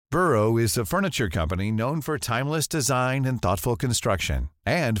Burrow is a furniture company known for timeless design and thoughtful construction,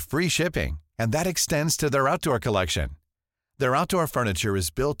 and free shipping, and that extends to their outdoor collection. Their outdoor furniture is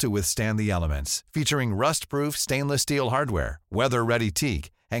built to withstand the elements, featuring rust-proof stainless steel hardware, weather-ready teak,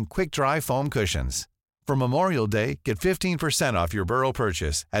 and quick-dry foam cushions. For Memorial Day, get 15% off your Burrow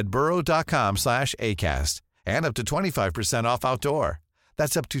purchase at burrow.com/ACAST and up to 25% off outdoor.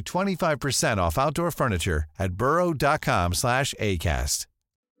 That's up to 25% off outdoor furniture at burrow.com/ACAST.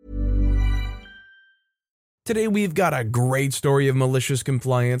 Today we've got a great story of malicious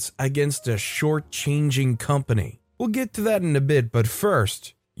compliance against a short-changing company. We'll get to that in a bit, but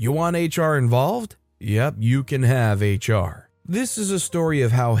first, you want HR involved? Yep, you can have HR. This is a story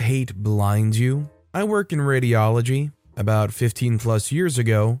of how hate blinds you. I work in radiology. About 15 plus years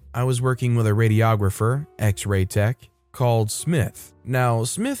ago, I was working with a radiographer, X-ray tech, called Smith. Now,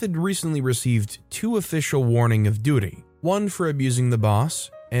 Smith had recently received 2 official warning of duty, one for abusing the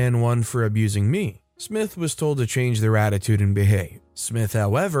boss and one for abusing me. Smith was told to change their attitude and behave. Smith,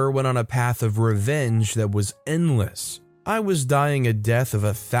 however, went on a path of revenge that was endless. I was dying a death of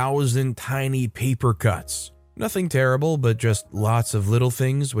 1,000 tiny paper cuts. Nothing terrible, but just lots of little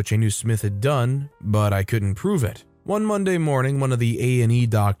things which I knew Smith had done, but I couldn't prove it. One Monday morning, one of the A&E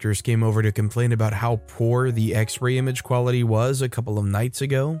doctors came over to complain about how poor the X-ray image quality was a couple of nights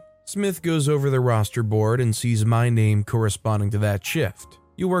ago. Smith goes over the roster board and sees my name corresponding to that shift.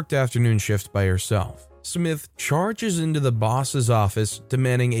 You worked afternoon shift by yourself. Smith charges into the boss's office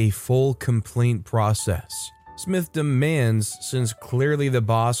demanding a full complaint process. Smith demands, since clearly the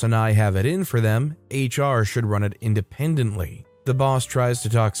boss and I have it in for them, HR should run it independently. The boss tries to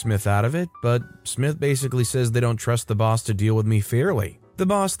talk Smith out of it, but Smith basically says they don't trust the boss to deal with me fairly. The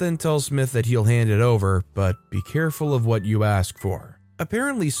boss then tells Smith that he'll hand it over, but be careful of what you ask for.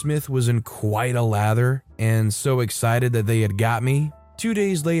 Apparently Smith was in quite a lather and so excited that they had got me. 2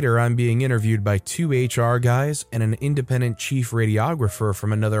 days later, I'm being interviewed by 2 HR guys and an independent chief radiographer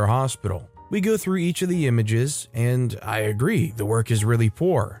from another hospital. We go through each of the images, and I agree, the work is really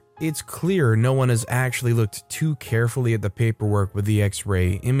poor. It's clear no one has actually looked too carefully at the paperwork with the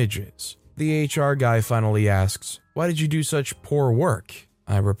X-ray images. The HR guy finally asks, "Why did you do such poor work?"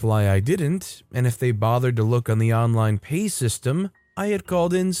 I reply I didn't, and if they bothered to look on the online pay system, I had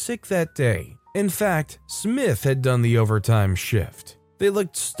called in sick that day. In fact, Smith had done the overtime shift. They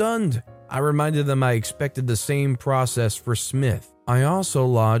looked stunned. I reminded them I expected the same process for Smith. I also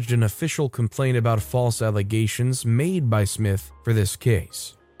lodged an official complaint about false allegations made by Smith for this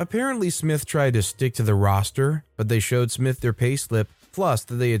case. Apparently, Smith tried to stick to the roster, but they showed Smith their payslip, plus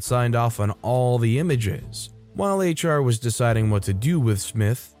that they had signed off on all the images. While HR was deciding what to do with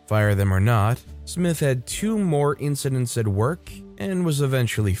Smith, fire them or not, Smith had 2 more incidents at work and was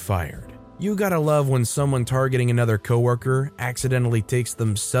eventually fired. You gotta love when someone targeting another coworker accidentally takes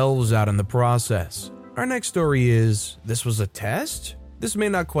themselves out in the process. Our next story is, this was a test? This may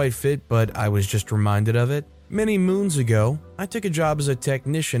not quite fit, but I was just reminded of it. Many moons ago, I took a job as a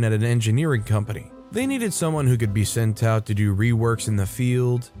technician at an engineering company. They needed someone who could be sent out to do reworks in the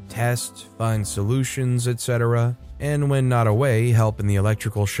field, test, find solutions, etc., and when not away, help in the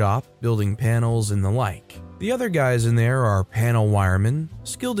electrical shop, building panels and the like. The other guys in there are panel wiremen,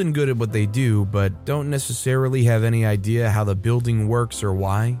 skilled and good at what they do, but don't necessarily have any idea how the building works or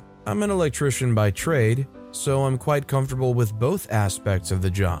why. I'm an electrician by trade, so I'm quite comfortable with both aspects of the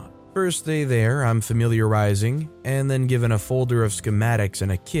job. First day there, I'm familiarizing, and then given a folder of schematics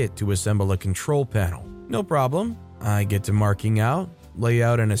and a kit to assemble a control panel. No problem. I get to marking out, lay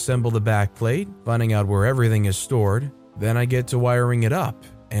out and assemble the backplate, finding out where everything is stored. Then I get to wiring it up,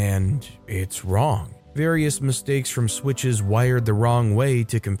 and it's wrong. Various mistakes from switches wired the wrong way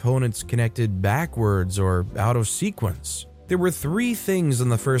to components connected backwards or out of sequence. There were 3 things on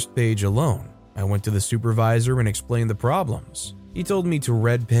the first page alone. I went to the supervisor and explained the problems. He told me to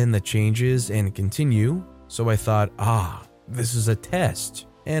red pen the changes and continue, so I thought, this is a test,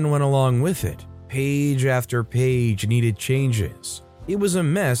 and went along with it. Page after page needed changes. It was a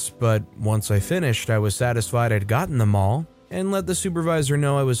mess, but once I finished, I was satisfied I'd gotten them all, and let the supervisor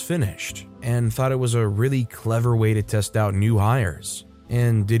know I was finished, and thought it was a really clever way to test out new hires.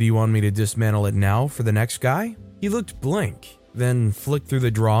 And did he want me to dismantle it now for the next guy? He looked blank, then flicked through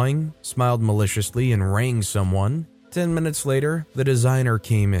the drawing, smiled maliciously, and rang someone. 10 minutes later, the designer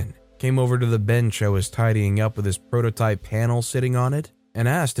came over to the bench I was tidying up with his prototype panel sitting on it, and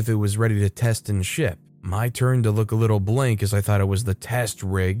asked if it was ready to test and ship. My turn to look a little blank as I thought it was the test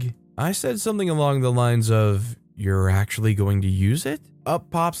rig. I said something along the lines of, "You're actually going to use it?"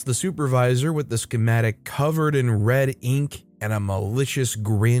 Up pops the supervisor with the schematic covered in red ink and a malicious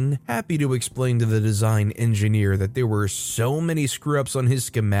grin, happy to explain to the design engineer that there were so many screw-ups on his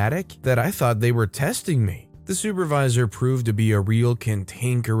schematic that I thought they were testing me. The supervisor proved to be a real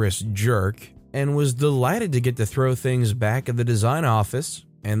cantankerous jerk and was delighted to get to throw things back at the design office,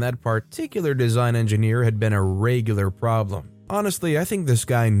 and that particular design engineer had been a regular problem. Honestly, I think this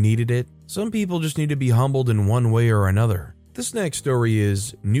guy needed it. Some people just need to be humbled in one way or another. This next story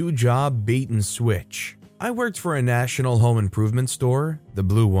is new job bait and switch. I worked for a national home improvement store, the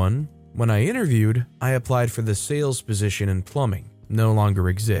blue one. When I interviewed, I applied for the sales position in plumbing. No longer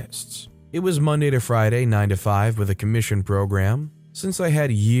exists. It was Monday to Friday, 9 to 5 with a commission program. Since I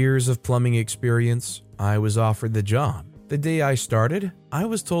had years of plumbing experience, I was offered the job. The day I started, I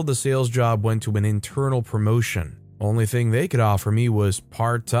was told the sales job went to an internal promotion. Only thing they could offer me was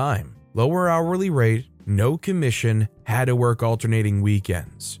part-time, lower hourly rate, no commission, had to work alternating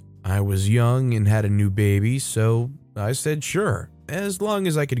weekends. I was young and had a new baby, so I said sure, as long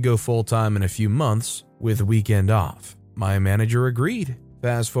as I could go full-time in a few months with weekend off. My manager agreed.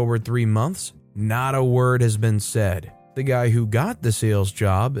 Fast forward 3 months, not a word has been said. The guy who got the sales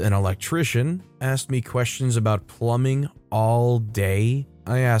job, an electrician, asked me questions about plumbing all day.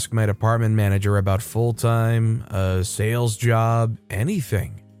 I asked my department manager about full-time, a sales job,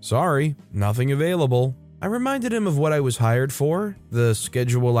 anything. Sorry, nothing available. I reminded him of what I was hired for, the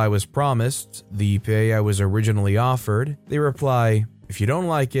schedule I was promised, the pay I was originally offered. They reply, if you don't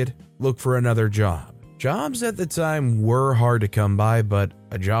like it, look for another job. Jobs at the time were hard to come by, but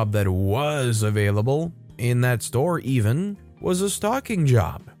a job that was available, in that store even, was a stocking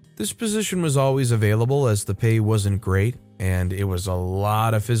job. This position was always available as the pay wasn't great, and it was a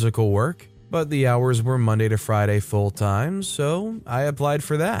lot of physical work, but the hours were Monday to Friday full-time, so I applied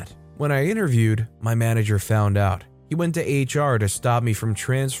for that. When I interviewed, my manager found out. He went to HR to stop me from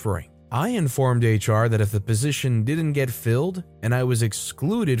transferring. I informed HR that if the position didn't get filled and I was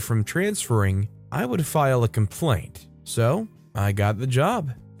excluded from transferring, I would file a complaint. So, I got the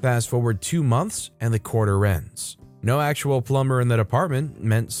job. Fast forward 2 months and the quarter ends. No actual plumber in the department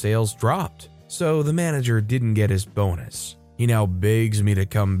meant sales dropped. So the manager didn't get his bonus. He now begs me to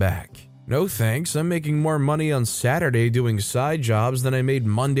come back. No thanks, I'm making more money on Saturday doing side jobs than I made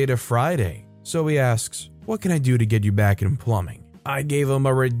Monday to Friday. So he asks, what can I do to get you back in plumbing? I gave him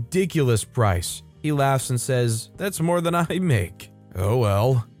a ridiculous price. He laughs and says, that's more than I make. Oh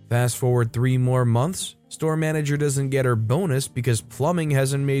well. Fast forward 3 more months, store manager doesn't get her bonus because plumbing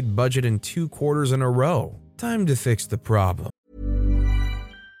hasn't made budget in 2 quarters in a row. Time to fix the problem.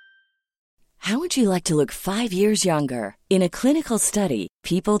 How would you like to look 5 years younger? In a clinical study,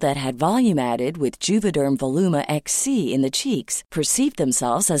 people that had volume added with Juvederm Voluma XC in the cheeks perceived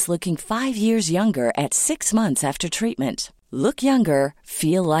themselves as looking 5 years younger at 6 months after treatment. Look younger,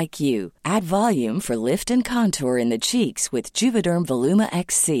 feel like you. Add volume for lift and contour in the cheeks with Juvederm Voluma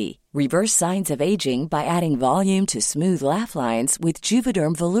XC. Reverse signs of aging by adding volume to smooth laugh lines with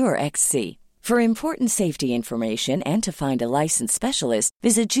Juvederm Volure XC. For important safety information and to find a licensed specialist,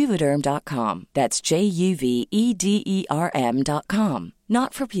 visit Juvederm.com. That's JUVEDERM.com.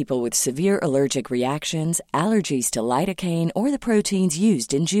 Not for people with severe allergic reactions, allergies to lidocaine, or the proteins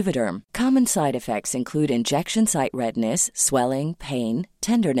used in Juvederm. Common side effects include injection site redness, swelling, pain,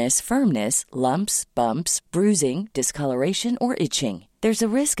 tenderness, firmness, lumps, bumps, bruising, discoloration, or itching. There's a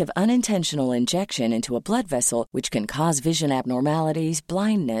risk of unintentional injection into a blood vessel, which can cause vision abnormalities,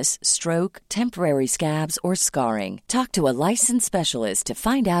 blindness, stroke, temporary scabs, or scarring. Talk to a licensed specialist to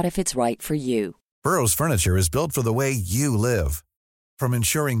find out if it's right for you. Burrow's furniture is built for the way you live. From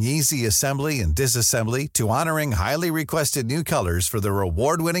ensuring easy assembly and disassembly to honoring highly requested new colors for their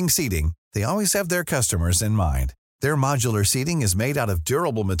award-winning seating, they always have their customers in mind. Their modular seating is made out of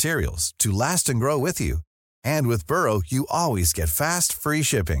durable materials to last and grow with you. And with Burrow, you always get fast, free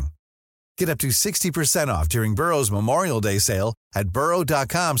shipping. Get up to 60% off during Burrow's Memorial Day sale at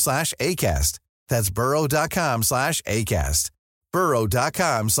burrow.com/ACAST. That's burrow.com/ACAST.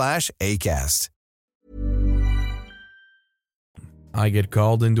 burrow.com/ACAST. I get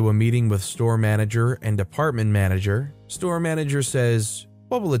called into a meeting with store manager and department manager. Store manager says,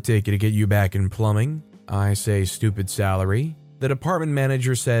 what will it take you to get you back in plumbing? I say, stupid salary. The department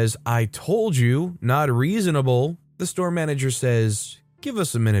manager says, I told you, not reasonable. The store manager says, give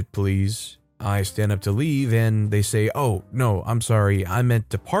us a minute, please. I stand up to leave and they say, oh, no, I'm sorry, I meant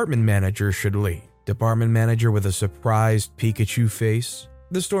department manager should leave. Department manager with a surprised Pikachu face.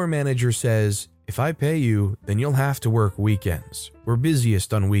 The store manager says, if I pay you, then you'll have to work weekends. We're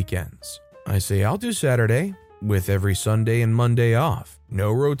busiest on weekends. I say, I'll do Saturday, with every Sunday and Monday off.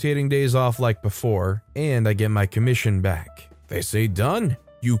 No rotating days off like before, and I get my commission back. They say done.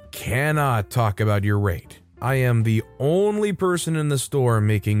 You cannot talk about your rate. I am the only person in the store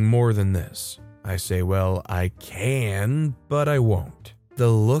making more than this. I say, well, I can, but I won't. The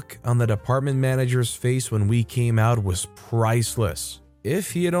look on the department manager's face when we came out was priceless.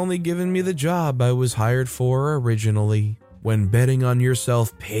 If he had only given me the job I was hired for originally. When betting on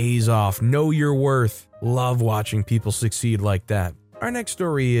yourself pays off, know your worth. Love watching people succeed like that. Our next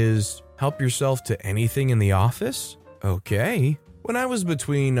story is, help yourself to anything in the office? Okay. When I was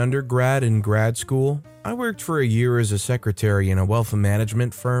between undergrad and grad school, I worked for a year as a secretary in a wealth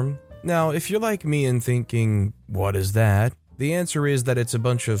management firm. Now, if you're like me and thinking, what is that? The answer is that it's a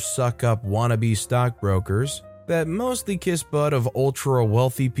bunch of suck-up wannabe stockbrokers that mostly kiss butt of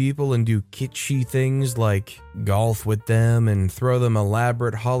ultra-wealthy people and do kitschy things like golf with them and throw them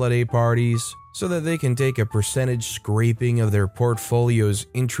elaborate holiday parties so that they can take a percentage scraping of their portfolio's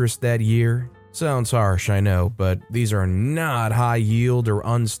interest that year. Sounds harsh, I know, but these are not high-yield or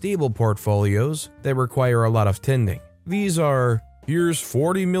unstable portfolios that require a lot of tending. These are, here's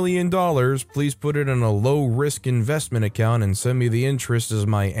 $40 million, please put it in a low-risk investment account and send me the interest as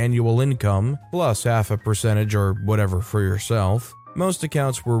my annual income, plus half a percentage or whatever for yourself. Most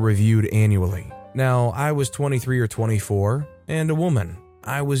accounts were reviewed annually. Now, I was 23 or 24, and a woman.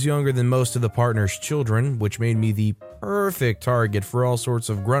 I was younger than most of the partners' children, which made me the perfect target for all sorts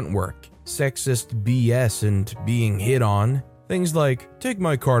of grunt work, sexist BS, and being hit on. Things like, take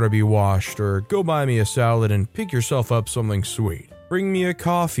my car to be washed, or go buy me a salad and pick yourself up something sweet. Bring me a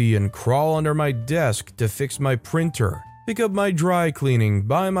coffee and crawl under my desk to fix my printer. Pick up my dry cleaning,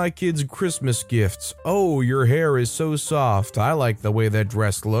 buy my kids Christmas gifts. Oh, your hair is so soft, I like the way that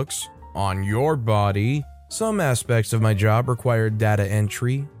dress looks. On your body. Some aspects of my job required data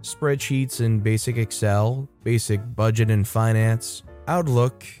entry, spreadsheets in basic Excel, basic budget and finance,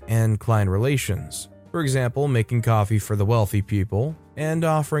 Outlook, and client relations. For example, making coffee for the wealthy people and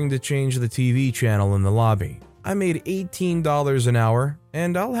offering to change the TV channel in the lobby. I made $18 an hour,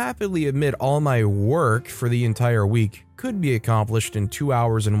 and I'll happily admit all my work for the entire week could be accomplished in 2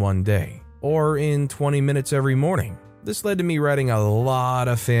 hours in one day, or in 20 minutes every morning. This led to me writing a lot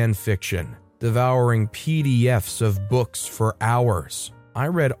of fan fiction, devouring PDFs of books for hours. I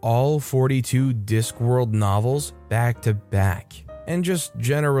read all 42 Discworld novels back to back, and just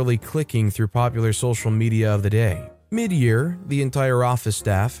generally clicking through popular social media of the day. Mid-year, the entire office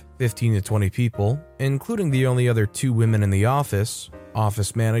staff, 15 to 20 people, including the only other 2 women in the office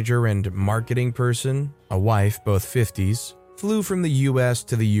manager and marketing person, a wife, both 50s, flew from the US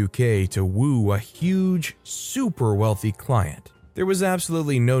to the UK to woo a huge, super wealthy client. There was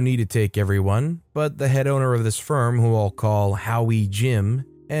absolutely no need to take everyone, but the head owner of this firm, who I'll call Howie Jim,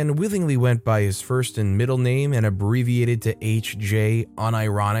 and willingly went by his first and middle name and abbreviated to HJ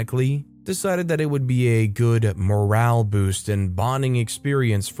unironically, decided that it would be a good morale boost and bonding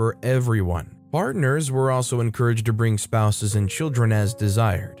experience for everyone. Partners were also encouraged to bring spouses and children as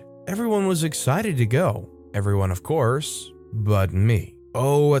desired. Everyone was excited to go. Everyone, of course, but me.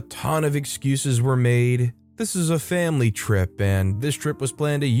 Oh, a ton of excuses were made. This is a family trip, and this trip was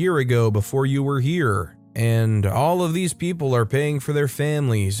planned a year ago before you were here. And all of these people are paying for their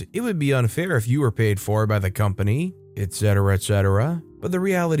families. It would be unfair if you were paid for by the company, etc., etc. But the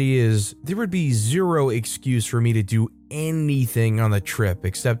reality is, there would be zero excuse for me to do anything on the trip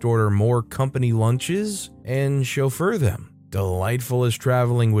except order more company lunches and chauffeur them. Delightful as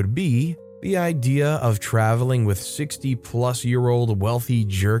traveling would be, the idea of traveling with 60-plus-year-old wealthy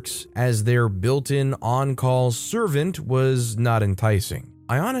jerks as their built-in on-call servant was not enticing.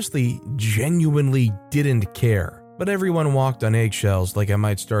 I honestly, genuinely didn't care, but everyone walked on eggshells like I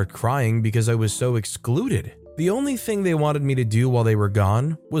might start crying because I was so excluded. The only thing they wanted me to do while they were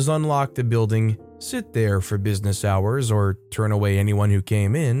gone was unlock the building, sit there for business hours or turn away anyone who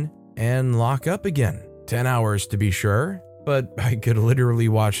came in, and lock up again. 10 hours to be sure. But I could literally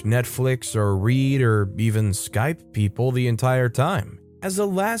watch Netflix or read or even Skype people the entire time. As a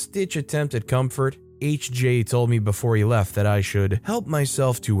last-ditch attempt at comfort, HJ told me before he left that I should help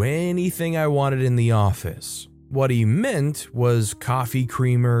myself to anything I wanted in the office. What he meant was coffee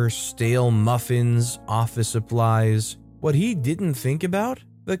creamer, stale muffins, office supplies. What he didn't think about?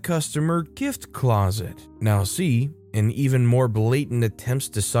 The customer gift closet. Now see, in even more blatant attempts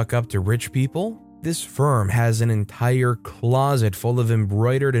to suck up to rich people, this firm has an entire closet full of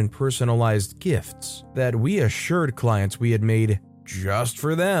embroidered and personalized gifts that we assured clients we had made just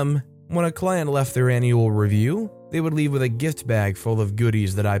for them. When a client left their annual review, they would leave with a gift bag full of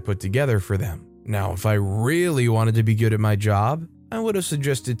goodies that I put together for them. Now, if I really wanted to be good at my job, I would have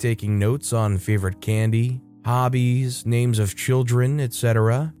suggested taking notes on favorite candy, hobbies, names of children,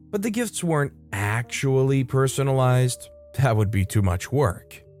 etc. But the gifts weren't actually personalized. that would be too much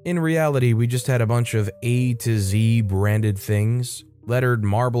work. In reality, we just had a bunch of A to Z branded things, lettered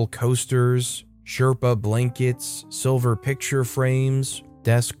marble coasters, Sherpa blankets, silver picture frames,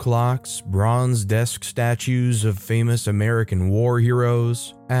 desk clocks, bronze desk statues of famous American war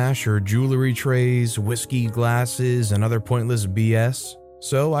heroes, ash or jewelry trays, whiskey glasses, and other pointless BS.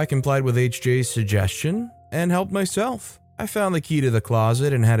 So I complied with HJ's suggestion and helped myself. I found the key to the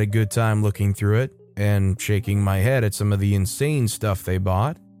closet and had a good time looking through it and shaking my head at some of the insane stuff they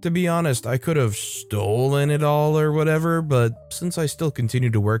bought. To be honest, I could have stolen it all or whatever, but since I still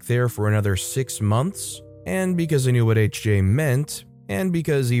continued to work there for another 6 months, and because I knew what HJ meant, and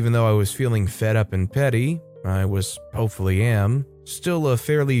because even though I was feeling fed up and petty, I hopefully am, still a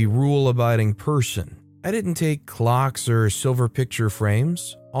fairly rule-abiding person. I didn't take clocks or silver picture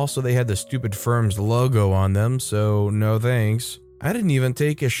frames. Also, they had the stupid firm's logo on them, so no thanks. I didn't even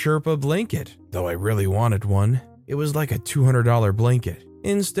take a Sherpa blanket, though I really wanted one. It was like a $200 blanket.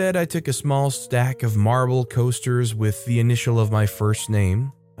 Instead, I took a small stack of marble coasters with the initial of my first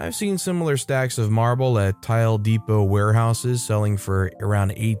name. I've seen similar stacks of marble at Tile Depot warehouses selling for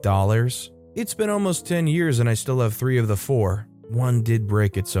around $8. It's been almost 10 years and I still have 3 of the 4. One did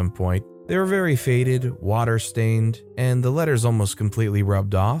break at some point. They were very faded, water-stained, and the letters almost completely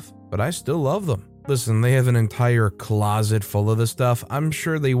rubbed off, but I still love them. Listen, they have an entire closet full of the stuff. I'm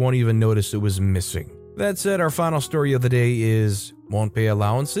sure they won't even notice it was missing. That said, our final story of the day is, won't pay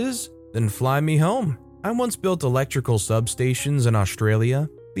allowances? Then fly me home. I once built electrical substations in Australia.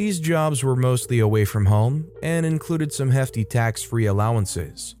 These jobs were mostly away from home and included some hefty tax-free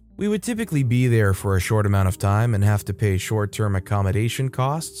allowances. We would typically be there for a short amount of time and have to pay short-term accommodation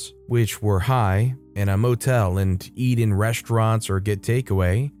costs, which were high, in a motel and eat in restaurants or get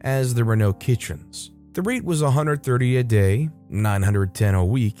takeaway, as there were no kitchens. The rate was $130 a day, $910 a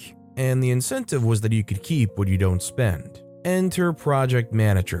week, and the incentive was that you could keep what you don't spend. Enter project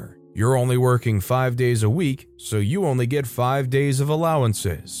manager. You're only working 5 days a week, so you only get 5 days of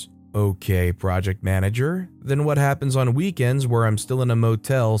allowances. Okay, project manager, then what happens on weekends where I'm still in a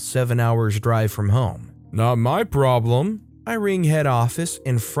motel 7 hours drive from home? Not my problem. I ring head office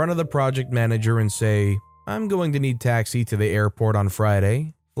in front of the project manager and say, I'm going to need taxi to the airport on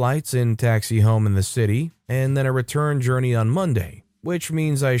Friday, flights and taxi home in the city, and then a return journey on Monday, which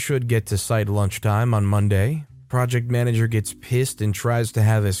means I should get to site lunchtime on Monday. Project manager gets pissed and tries to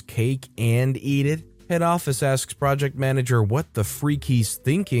have his cake and eat it. Head office asks project manager what the freak he's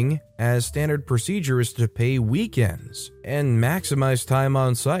thinking, as standard procedure is to pay weekends and maximize time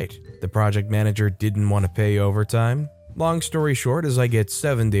on site. The project manager didn't want to pay overtime. Long story short is I get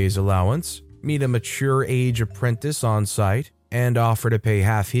 7 days allowance, meet a mature age apprentice on site, and offer to pay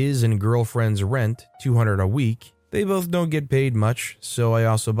half his and girlfriend's rent, $200 a week. They both don't get paid much, so I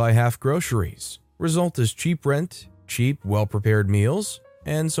also buy half groceries. Result is cheap rent, cheap, well-prepared meals,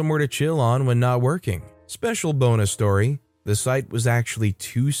 and somewhere to chill on when not working. Special bonus story, the site was actually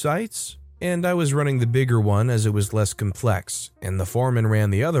 2 sites, and I was running the bigger one as it was less complex, and the foreman ran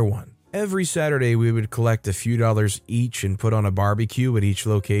the other one. Every Saturday we would collect a few dollars each and put on a barbecue at each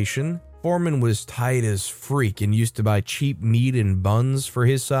location. Foreman was tight as freak and used to buy cheap meat and buns for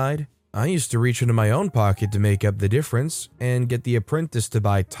his side. I used to reach into my own pocket to make up the difference and get the apprentice to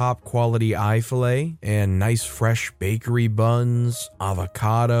buy top quality eye fillet and nice fresh bakery buns,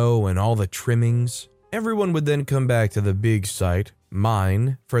 avocado, and all the trimmings. Everyone would then come back to the big site,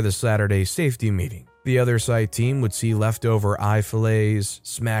 mine, for the Saturday safety meeting. The other site team would see leftover eye fillets,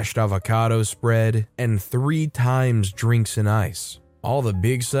 smashed avocado spread, and 3 times drinks and ice. All the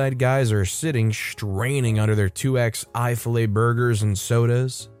big side guys are sitting straining under their 2X eye fillet burgers and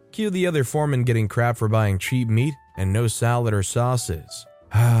sodas. Cue the other foreman getting crap for buying cheap meat and no salad or sauces.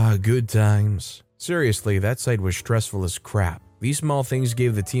 Good times. Seriously, that site was stressful as crap. These small things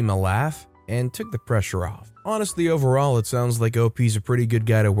gave the team a laugh and took the pressure off. Honestly, overall, it sounds like OP's a pretty good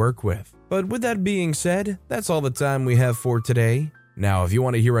guy to work with. But with that being said, that's all the time we have for today. Now, if you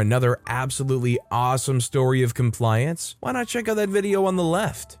want to hear another absolutely awesome story of compliance, why not check out that video on the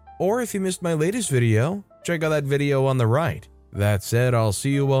left? Or if you missed my latest video, check out that video on the right. That said, I'll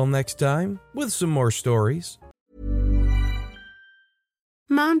see you all next time with some more stories.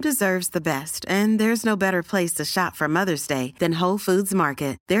 Mom deserves the best, and there's no better place to shop for Mother's Day than Whole Foods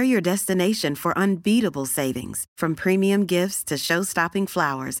Market. They're your destination for unbeatable savings, from premium gifts to show-stopping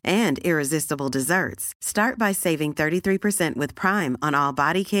flowers and irresistible desserts. Start by saving 33% with Prime on all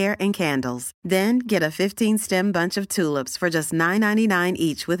body care and candles. Then get a 15-stem bunch of tulips for just $9.99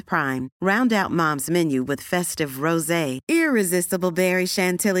 each with Prime. Round out Mom's menu with festive rosé, irresistible berry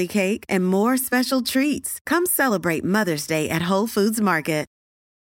chantilly cake, and more special treats. Come celebrate Mother's Day at Whole Foods Market.